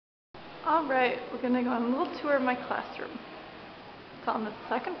Alright, we're going to go on a little tour of my classroom. It's on the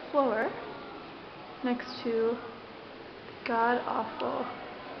second floor next to the god-awful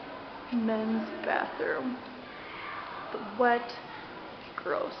men's bathroom. The wet,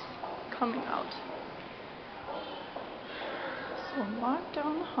 gross, coming out. So walk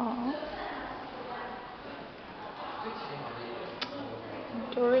down the hall.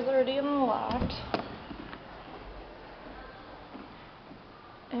 The door is already unlocked.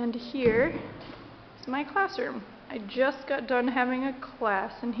 And here is my classroom. I just got done having a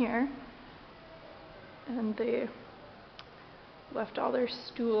class in here, and they left all their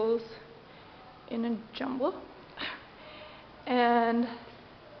stools in a jumble. And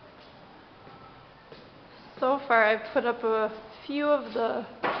so far I've put up a few of the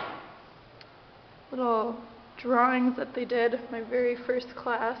little drawings that they did my very first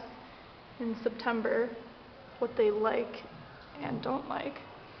class in September, what they like and don't like.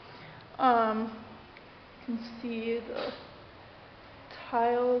 You can see the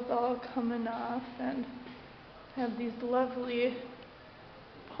tiles all coming off, and have these lovely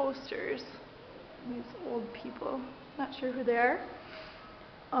posters. These old people, not sure who they are.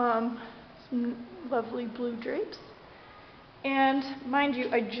 Some lovely blue drapes. And mind you,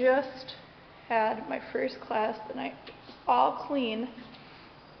 I just had my first class the night, all clean,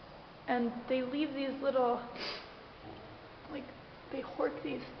 and they leave these little, like, they hork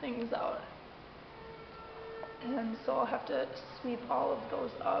these things out. And so I'll have to sweep all of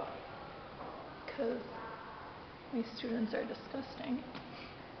those up because my students are disgusting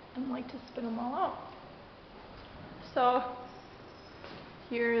and like to spit them all out. So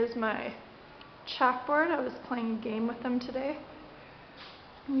here is my chalkboard. I was playing a game with them today.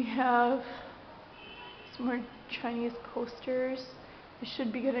 We have some more Chinese posters. I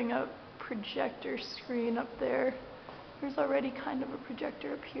should be getting a projector screen up there. There's already kind of a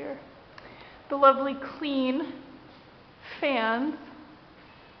projector up here. The lovely clean fans.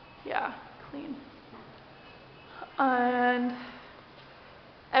 Yeah, clean. And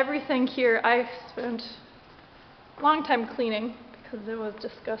everything here I spent a long time cleaning because it was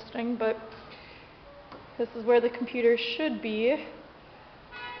disgusting, but this is where the computer should be.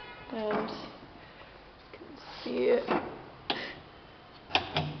 And you can see it.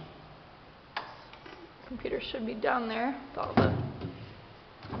 Computer should be down there with all the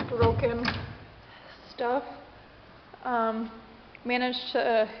broken stuff. Managed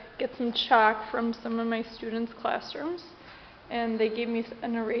to get some chalk from some of my students' classrooms, and they gave me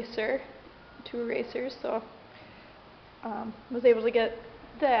an eraser, 2 erasers, so was able to get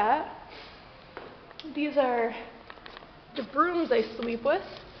that. These are the brooms I sweep with.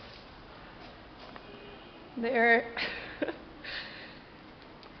 They're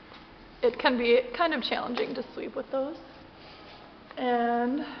it can be kind of challenging to sweep with those.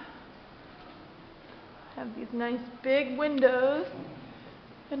 And have these nice big windows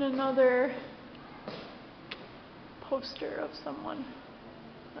and another poster of someone,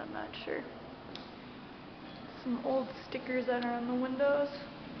 I'm not sure. Some old stickers that are on the windows,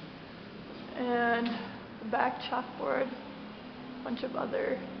 and the back chalkboard, a bunch of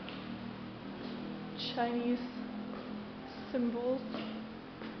other Chinese symbols.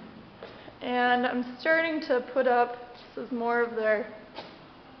 And I'm starting to put up, this is more of their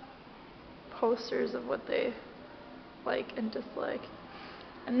posters of what they like and dislike.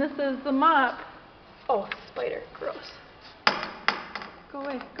 And this is the mop. Oh, spider, gross. Go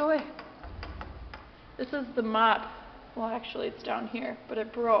away, go away. This is the mop. Well, actually it's down here, but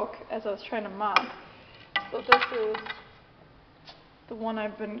it broke as I was trying to mop. So this is the one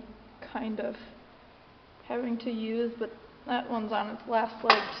I've been kind of having to use, but that one's on its last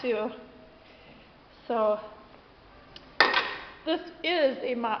leg too. So this is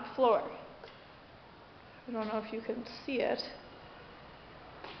a mop floor. I don't know if you can see it.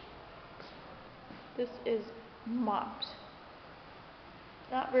 This is mopped.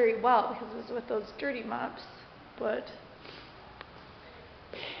 Not very well because it was with those dirty mops, but,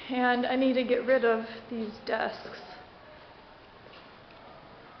 and I need to get rid of these desks,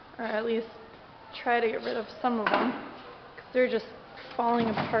 or at least try to get rid of some of them, because they're just falling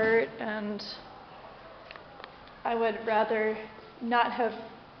apart, and I would rather not have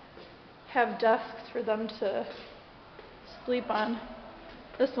desks for them to sleep on.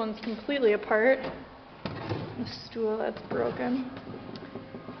 This one's completely apart. The stool that's broken.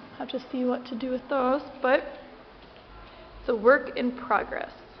 I'll have to see what to do with those, but it's a work in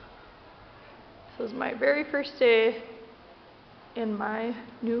progress. This was my very first day in my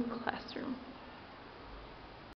new classroom.